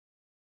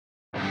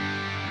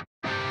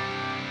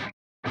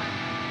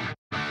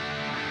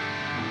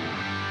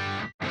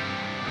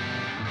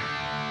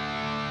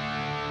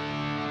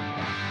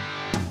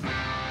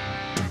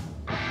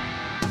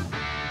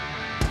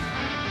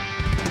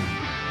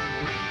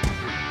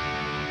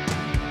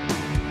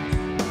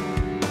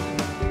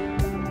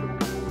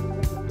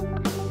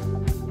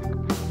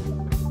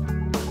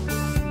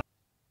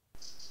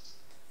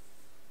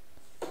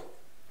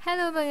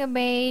Hello mga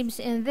babes!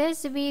 In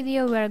this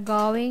video, we're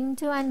going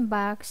to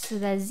unbox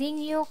the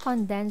Zingyou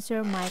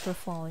Condenser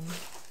Microphone.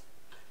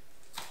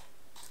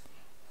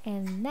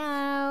 And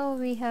now,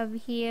 we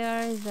have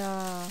here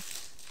the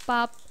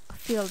pop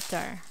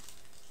filter.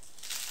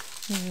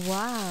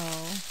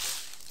 Wow!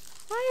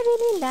 I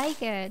really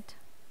like it!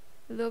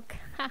 Look!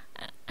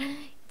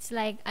 It's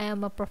like I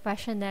am a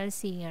professional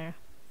singer.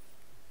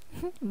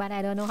 But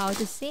I don't know how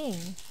to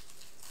sing.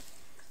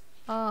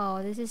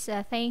 Oh, this is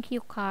a thank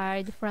you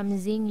card from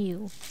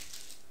Zingyou.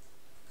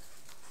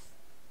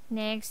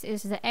 Next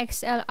is the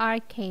XLR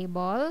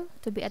cable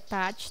to be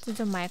attached to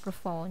the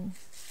microphone.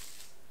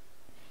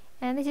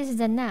 And this is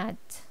the nut.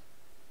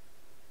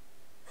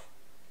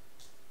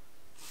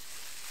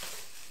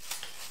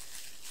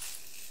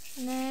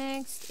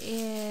 Next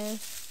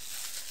is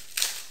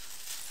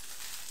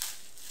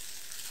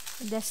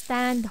the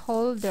stand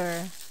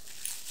holder.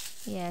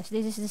 Yes,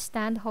 this is the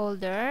stand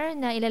holder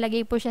na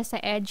ilalagay po siya sa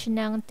edge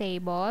ng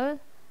table.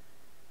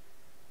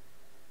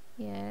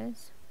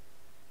 Yes.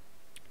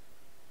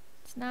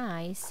 It's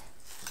nice.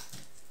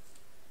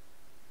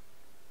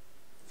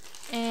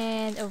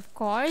 And of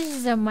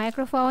course, the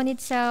microphone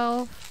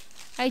itself,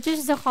 I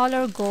choose the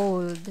color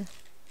gold.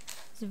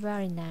 It's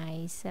very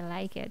nice. I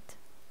like it.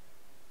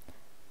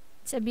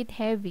 It's a bit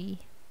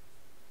heavy.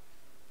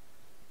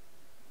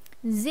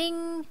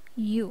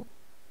 Zingyou.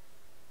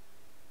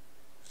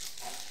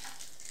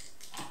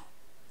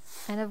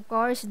 And of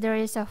course, there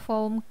is a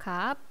foam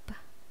cup.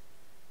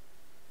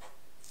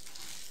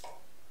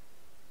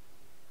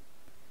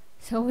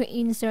 So we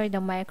insert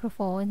the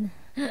microphone.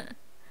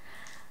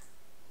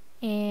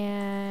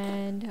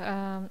 And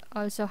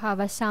also have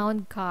a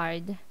sound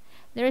card.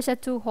 There is a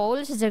two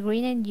holes, the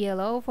green and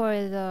yellow for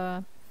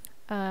the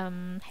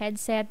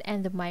headset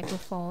and the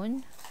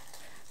microphone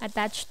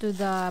attached to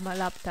the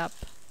laptop.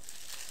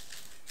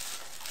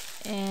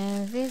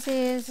 And this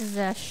is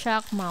the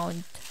shock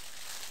mount.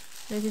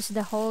 This is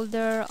the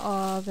holder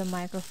of the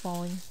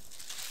microphone.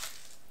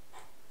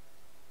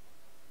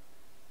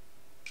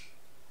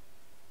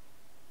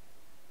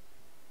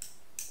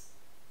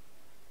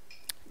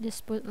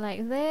 Just put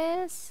like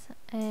this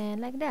and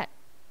like that.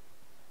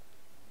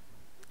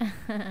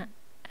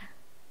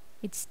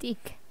 It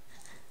stick.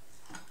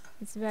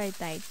 It's very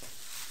tight.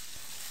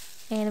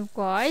 And of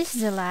course,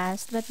 the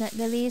last but not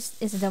the least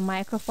is the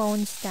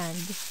microphone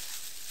stand.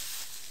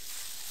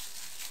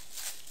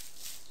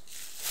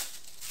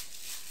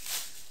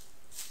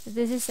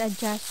 This is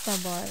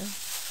adjustable.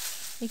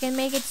 You can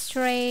make it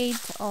straight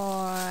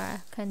or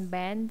can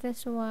bend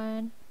this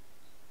one.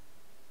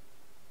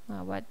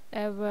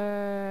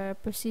 Whatever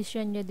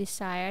position you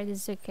desire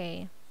is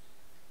okay.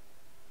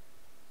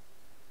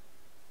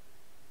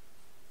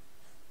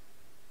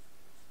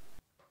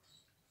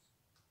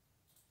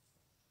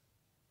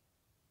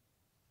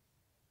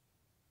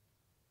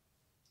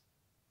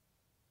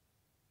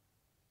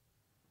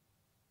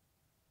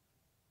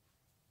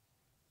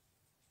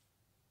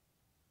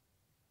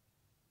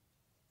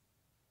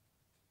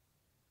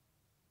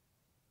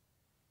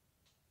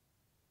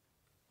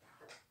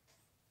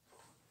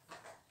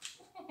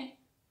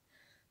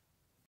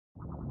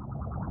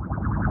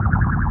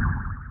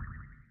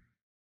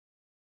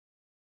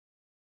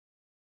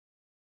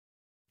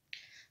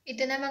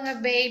 Ito na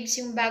mga babes,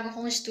 yung bago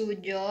kong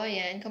studio.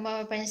 Ayan, kung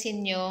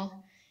mapapansin nyo,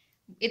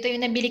 ito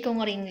yung nabili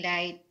kong ring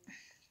light.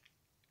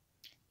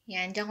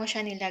 Yan, dyan ko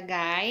siya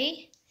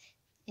nilagay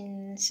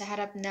sa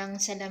harap ng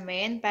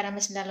salamin para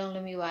mas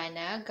lalong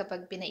lumiwanag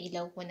kapag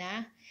pinailaw ko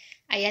na.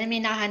 Ayan, may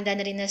nakahanda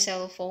na rin na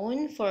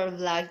cellphone for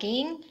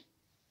vlogging.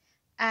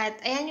 At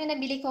ayan yung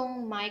nabili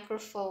kong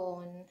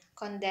microphone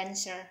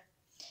condenser.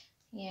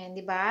 Yan,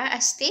 di ba?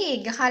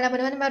 Astig. Akala mo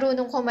naman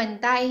marunong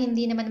kumanta,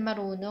 hindi naman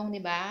marunong,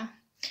 di ba?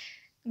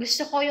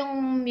 Gusto ko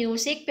yung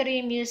music, pero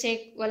yung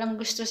music walang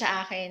gusto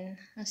sa akin.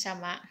 Ang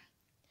sama.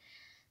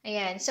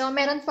 Ayan. So,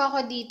 meron po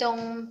ako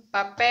ditong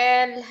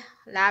papel,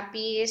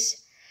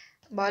 lapis,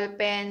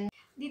 ballpen.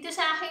 Dito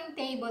sa aking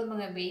table,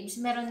 mga babes,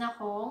 meron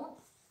akong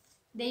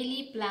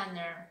daily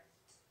planner.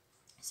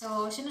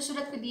 So,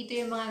 sinusulat ko dito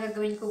yung mga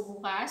gagawin ko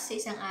bukas sa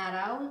isang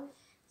araw,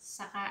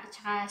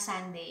 tsaka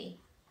Sunday.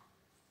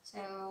 So,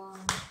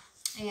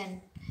 ayan.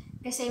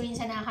 Kasi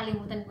minsan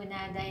nakakalimutan ko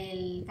na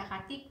dahil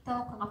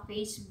kaka-TikTok,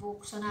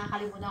 kaka-Facebook. So,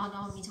 nakakalimutan ko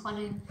na minsan kung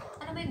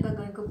ano ba yung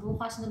gagawin ko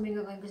bukas, ano ba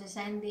yung gagawin ko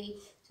sa Sunday.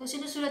 So,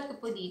 sinusulat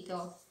ko po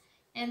dito.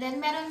 And then,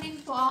 meron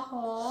din po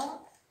akong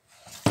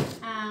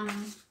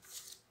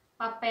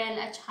papel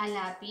at saka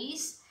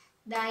lapis.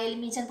 Dahil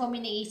minsan po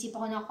may naisip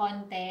ako na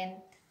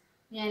content.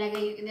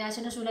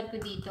 Sinusulat ko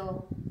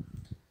dito.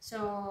 So,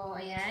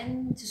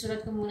 ayan.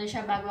 Susulat ko muna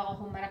siya bago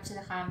ako humarap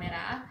sa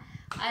camera.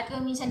 At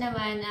kung minsan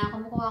naman,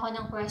 kumukuha ako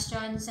ng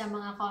question sa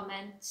mga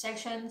comment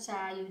section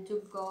sa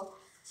YouTube ko.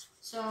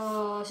 So,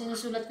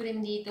 sinusulat ko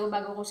rin dito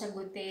bago ko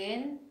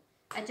sagutin.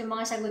 At yung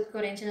mga sagot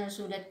ko rin,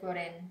 sinusulat ko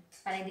rin.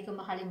 Para hindi ko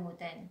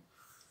makalimutan.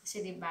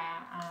 Kasi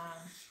diba,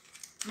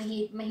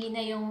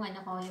 mahina yung,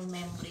 yung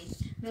memory.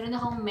 Meron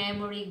akong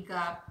memory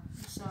gap.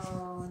 So,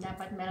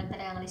 dapat meron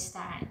talagang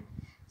listahan.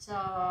 So,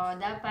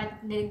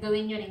 dapat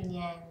gawin nyo rin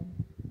yan.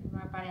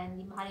 para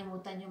hindi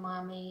makalimutan yung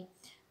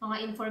mga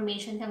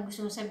information kang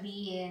gusto mong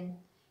sabihin.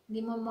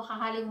 Hindi mo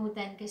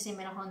makakalimutan kasi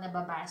meron kang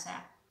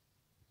nababasa.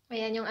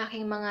 Ayan yung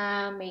aking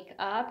mga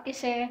makeup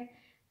kasi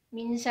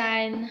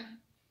minsan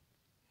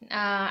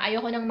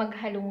ayoko nang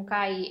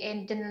maghalungkay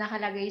and dyan na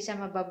nakalagay sa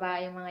mababa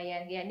yung mga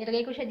yan. Kaya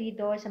nilagay ko siya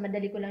dito sa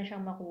madali ko lang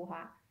siyang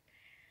makuha.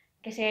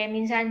 Kasi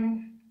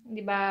minsan,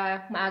 di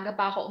ba, maaga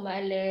pa ako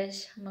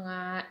umaalis,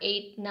 mga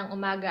 8 ng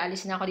umaga,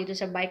 alis na ako dito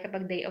sa bike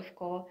kapag day off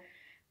ko.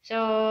 So,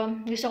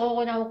 gusto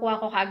ko kung nakukuha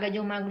ko kaagad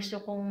yung mga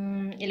gusto kong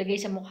ilagay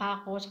sa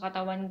mukha ko, sa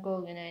katawan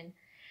ko, ganun.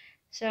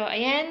 So,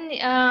 ayan,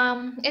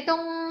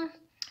 itong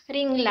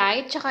ring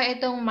light, tsaka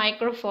itong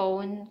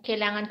microphone,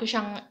 kailangan ko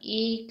siyang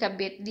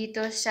ikabit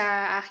dito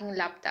sa aking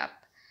laptop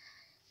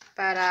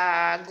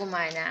para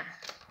gumana.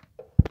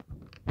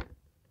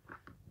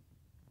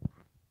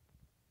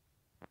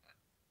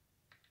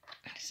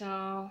 So,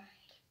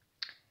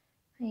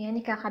 ayan,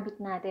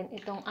 ikakabit natin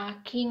itong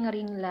aking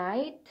ring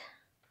light.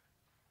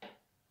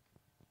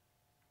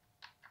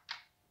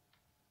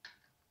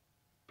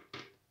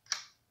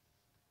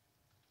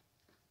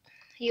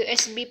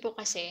 USB po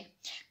kasi.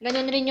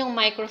 Ganun rin yung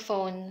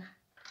microphone.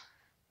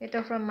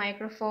 Ito from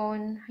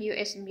microphone,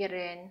 USB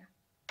rin.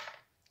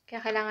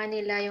 Kaya kailangan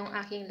nila yung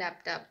aking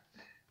laptop.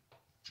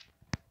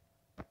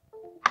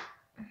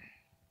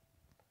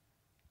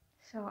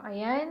 So,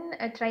 ayan.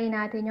 Try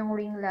natin yung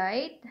ring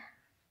light.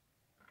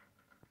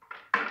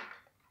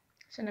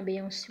 So, na ba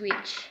yung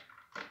switch?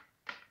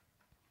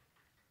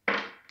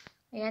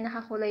 Ayan,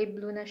 nakakulay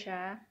blue na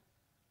siya.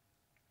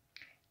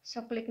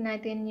 So, click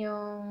natin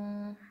yung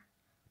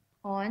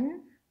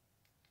on.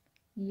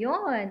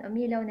 Yun,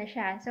 umilaw na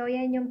siya. So,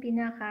 yan yung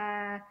ano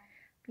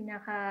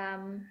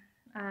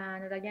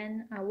tawag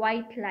yan?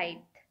 White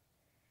light.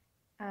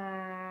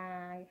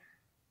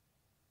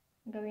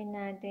 Gawin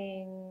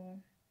natin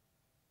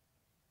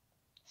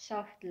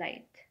soft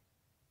light.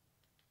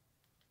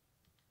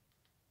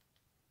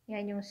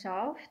 Yan yung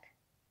soft.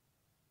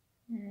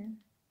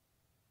 Yan.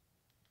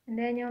 And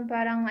then yung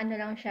parang ano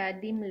lang siya,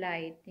 dim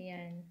light.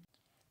 Yan.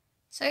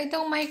 So,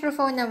 itong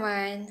microphone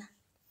naman,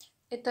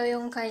 ito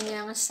yung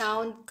kanyang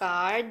sound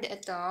card.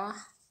 Ito,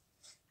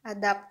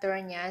 adapter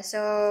niya. So,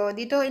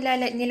 dito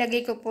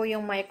nilagay ko po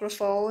yung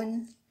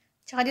microphone.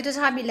 Tsaka dito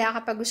sa kabila,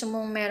 kapag gusto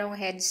mong merong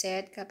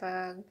headset,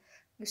 kapag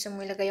gusto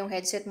mong ilagay yung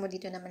headset mo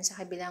dito naman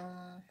sa kabilang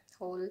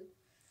hole.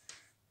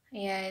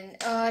 Ayan.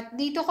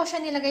 Dito ko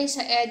siya nilagay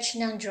sa edge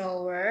ng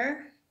drawer.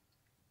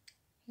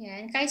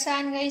 Ayan. Kahit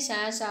saan guys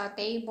sa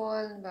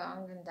table. Diba?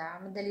 Ang ganda.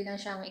 Madali lang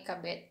siyang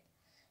ikabit.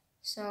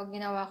 So,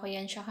 ginawa ko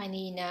yan siya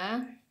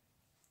kanina.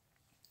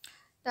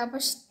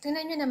 Tapos,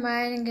 tingnan nyo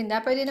naman, ang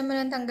ganda. Pwede naman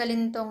lang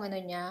tanggalin tong ano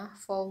niya,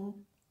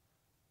 foam.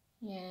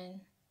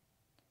 Yan.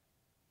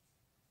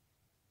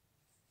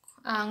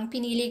 Ang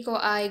pinili ko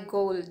ay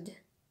gold.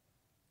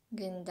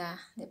 Ganda,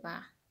 di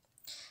ba?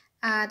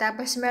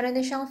 Tapos, meron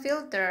din siyang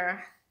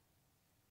filter.